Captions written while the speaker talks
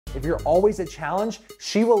if you're always a challenge,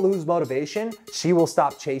 she will lose motivation, she will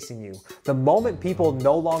stop chasing you. The moment people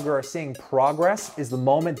no longer are seeing progress is the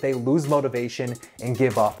moment they lose motivation and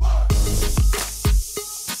give up.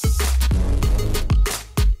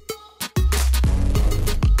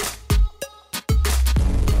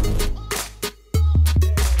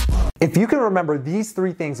 If you can remember these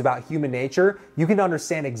three things about human nature, you can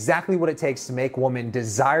understand exactly what it takes to make women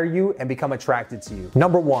desire you and become attracted to you.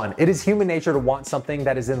 Number one, it is human nature to want something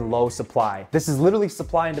that is in low supply. This is literally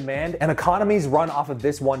supply and demand, and economies run off of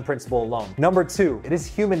this one principle alone. Number two, it is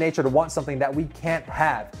human nature to want something that we can't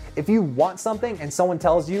have. If you want something and someone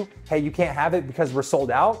tells you, hey, you can't have it because we're sold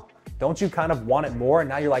out, don't you kind of want it more? And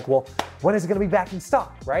now you're like, well, when is it gonna be back in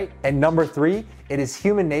stock, right? And number three, it is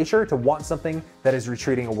human nature to want something that is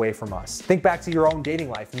retreating away from us. Think back to your own dating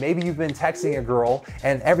life. Maybe you've been texting a girl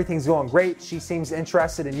and everything's going great. She seems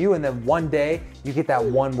interested in you. And then one day you get that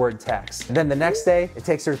one word text. And then the next day it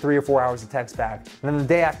takes her 3 or 4 hours to text back. And then the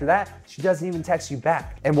day after that, she doesn't even text you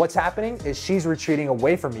back. And what's happening is she's retreating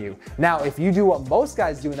away from you. Now, if you do what most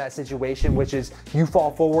guys do in that situation, which is you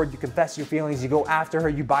fall forward, you confess your feelings, you go after her,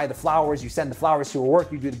 you buy the flowers, you send the flowers to her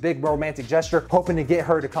work, you do the big romantic gesture, hoping to get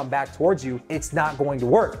her to come back towards you, it's not going to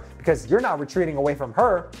work because you're not retreating away from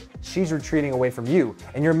her, she's retreating away from you.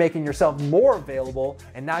 And you're making yourself more available,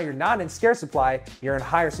 and now you're not in scarce supply, you're in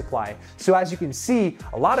higher supply. So as you can see,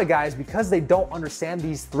 a lot of guys, because they don't understand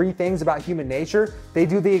these three things about human nature, they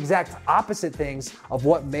do the exact opposite things of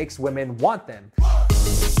what makes women want them.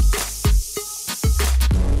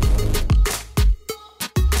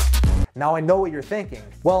 Now I know what you're thinking.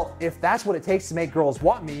 Well, if that's what it takes to make girls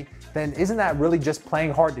want me, then isn't that really just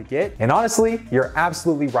playing hard to get? And honestly, you're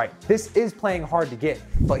absolutely right. This is playing hard to get.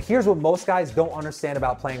 But here's what most guys don't understand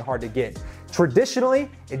about playing hard to get. Traditionally,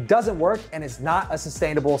 it doesn't work and it's not a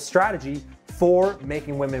sustainable strategy for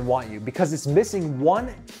making women want you because it's missing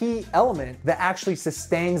one key element that actually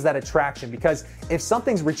sustains that attraction. Because if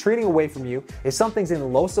something's retreating away from you, if something's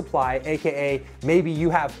in low supply, AKA maybe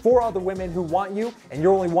you have 4 other women who want you and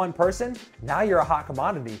you're only one person, now you're a hot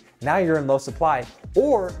commodity. Now you're in low supply.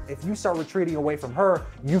 Or if you start retreating away from her,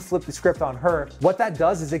 you flip the script on her, what that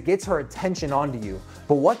does is it gets her attention onto you.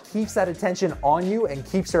 But what keeps that attention on you and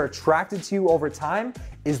keeps her attracted to you over time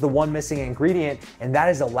is the one missing ingredient, and that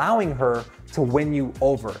is allowing her to win you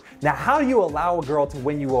over. Now, how do you allow a girl to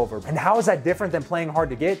win you over? And how is that different than playing hard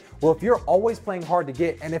to get? Well, if you're always playing hard to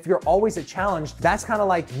get, and if you're always a challenge, that's kind of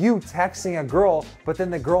like you texting a girl, but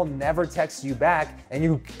then the girl never texts you back, and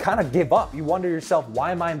you kind of give up. You wonder yourself,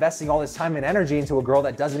 why am I investing all this time and energy into a girl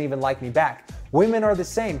that doesn't even like me back? Women are the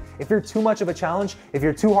same. If you're too much of a challenge, if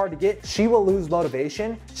you're too hard to get, she will lose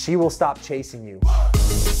motivation, she will stop chasing you.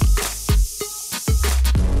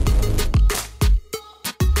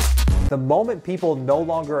 The moment people no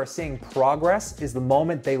longer are seeing progress is the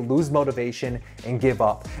moment they lose motivation and give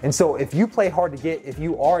up. And so if you play hard to get, if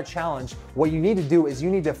you are a challenge, what you need to do is you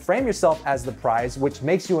need to frame yourself as the prize, which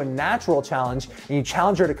makes you a natural challenge, and you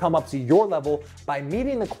challenge her to come up to your level by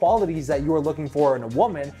meeting the qualities that you are looking for in a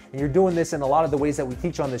woman. And you're doing this in a lot of the ways that we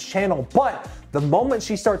teach on this channel. But the moment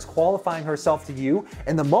she starts qualifying herself to you,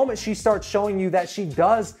 and the moment she starts showing you that she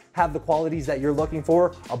does have the qualities that you're looking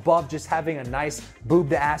for above just having a nice boob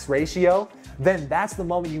to ass ratio, then that's the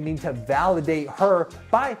moment you need to validate her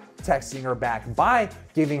by texting her back, by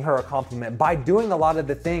giving her a compliment, by doing a lot of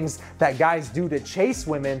the things that guys do to chase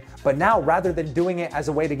women. But now, rather than doing it as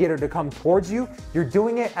a way to get her to come towards you, you're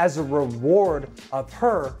doing it as a reward of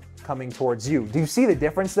her coming towards you. Do you see the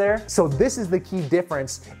difference there? So this is the key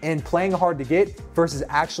difference in playing hard to get versus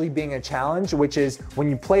actually being a challenge, which is when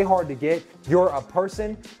you play hard to get, you're a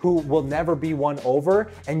person who will never be won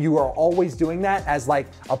over, and you are always doing that as like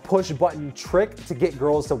a push button trick to get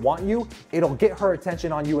girls to want you. It'll get her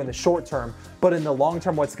attention on you in the short term, but in the long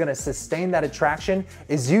term, what's gonna sustain that attraction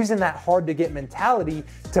is using that hard to get mentality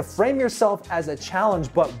to frame yourself as a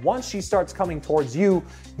challenge. But once she starts coming towards you,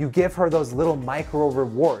 you give her those little micro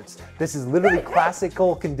rewards. This is literally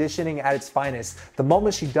classical conditioning at its finest. The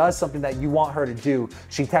moment she does something that you want her to do,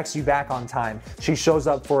 she texts you back on time, she shows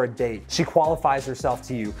up for a date, she qualifies herself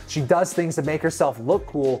to you, she does things to make herself look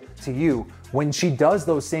cool to you. When she does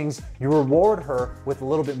those things, you reward her with a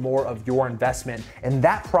little bit more of your investment. And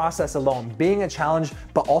that process alone, being a challenge,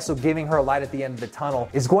 but also giving her a light at the end of the tunnel,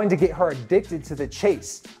 is going to get her addicted to the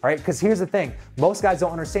chase, all right? Because here's the thing, most guys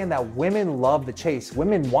don't understand that women love the chase.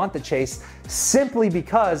 Women want the chase simply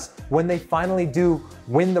because when they finally do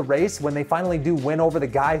win the race, when they finally do win over the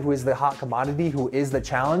guy who is the hot commodity, who is the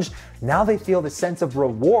challenge, now they feel the sense of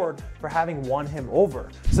reward for having won him over.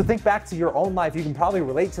 So think back to your own life. You can probably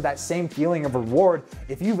relate to that same feeling feeling of reward.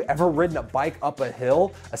 If you've ever ridden a bike up a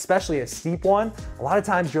hill, especially a steep one, a lot of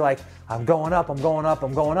times you're like, I'm going up, I'm going up,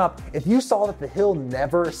 I'm going up. If you saw that the hill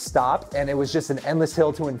never stopped and it was just an endless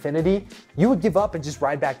hill to infinity, you would give up and just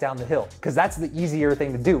ride back down the hill, because that's the easier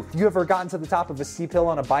thing to do. If you ever gotten to the top of a steep hill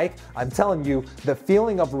on a bike, I'm telling you, the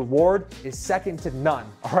feeling of reward is second to none,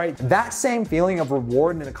 all right? That same feeling of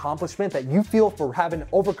reward and accomplishment that you feel for having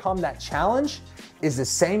overcome that challenge is the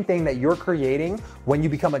same thing that you're creating when you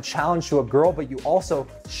become a challenge to a girl, but you also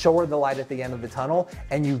show her the light at the end of the tunnel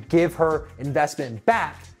and you give her investment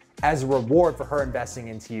back as a reward for her investing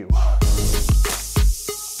into you.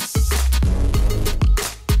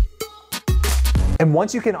 And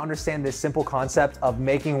once you can understand this simple concept of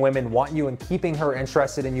making women want you and keeping her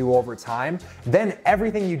interested in you over time, then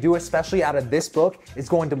everything you do, especially out of this book, is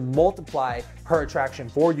going to multiply her attraction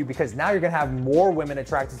for you, because now you're gonna have more women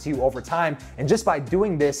attracted to you over time. And just by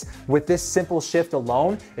doing this with this simple shift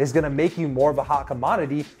alone is gonna make you more of a hot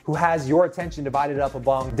commodity who has your attention divided up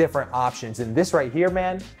among different options. And this right here,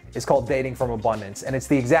 man, is called dating from abundance. And it's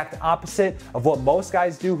the exact opposite of what most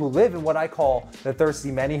guys do who live in what I call the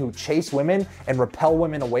thirsty many, who chase women and repel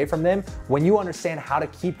women away from them. When you understand how to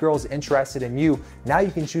keep girls interested in you, now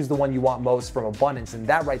you can choose the one you want most from abundance. And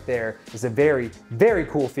that right there is a very, very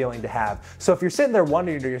cool feeling to have. So if you're sitting there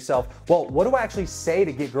wondering to yourself, well, what do I actually say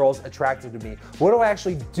to get girls attracted to me? What do I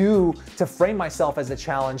actually do to frame myself as a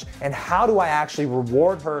challenge? And how do I actually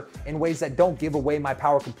reward her in ways that don't give away my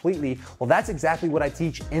power completely? Well, that's exactly what I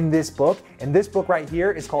teach in this book. And this book right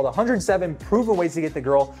here is called 107 Proven Ways to Get the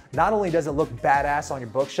Girl. Not only does it look badass on your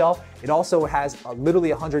bookshelf, it also has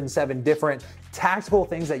literally 107 different tactical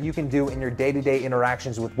things that you can do in your day-to-day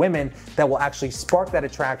interactions with women that will actually spark that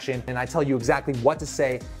attraction. And I tell you exactly what to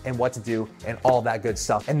say and what to do and all that good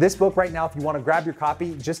stuff. And this book right now, if you want to grab your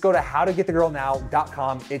copy, just go to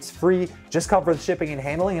howtogetthegirlnow.com. It's free. Just cover the shipping and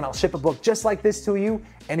handling, and I'll ship a book just like this to you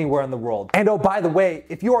anywhere in the world. And oh, by the way,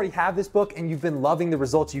 if you already have this book and you've been loving the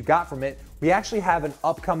results you got from it, we actually have an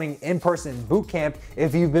upcoming in-person boot camp.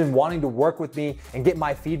 If you've been wanting to work with me and get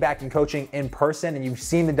my feedback and coaching in person, and you've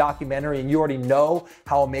seen the documentary and you already know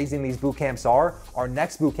how amazing these boot camps are, our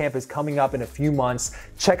next boot camp is coming up in a few months.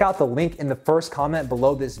 Check out the link in the first comment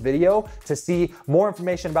below this video to see more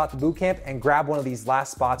information about the boot camp and grab one of these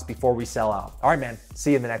last spots before we sell out. All right, man,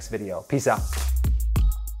 see you in the next video. Peace out.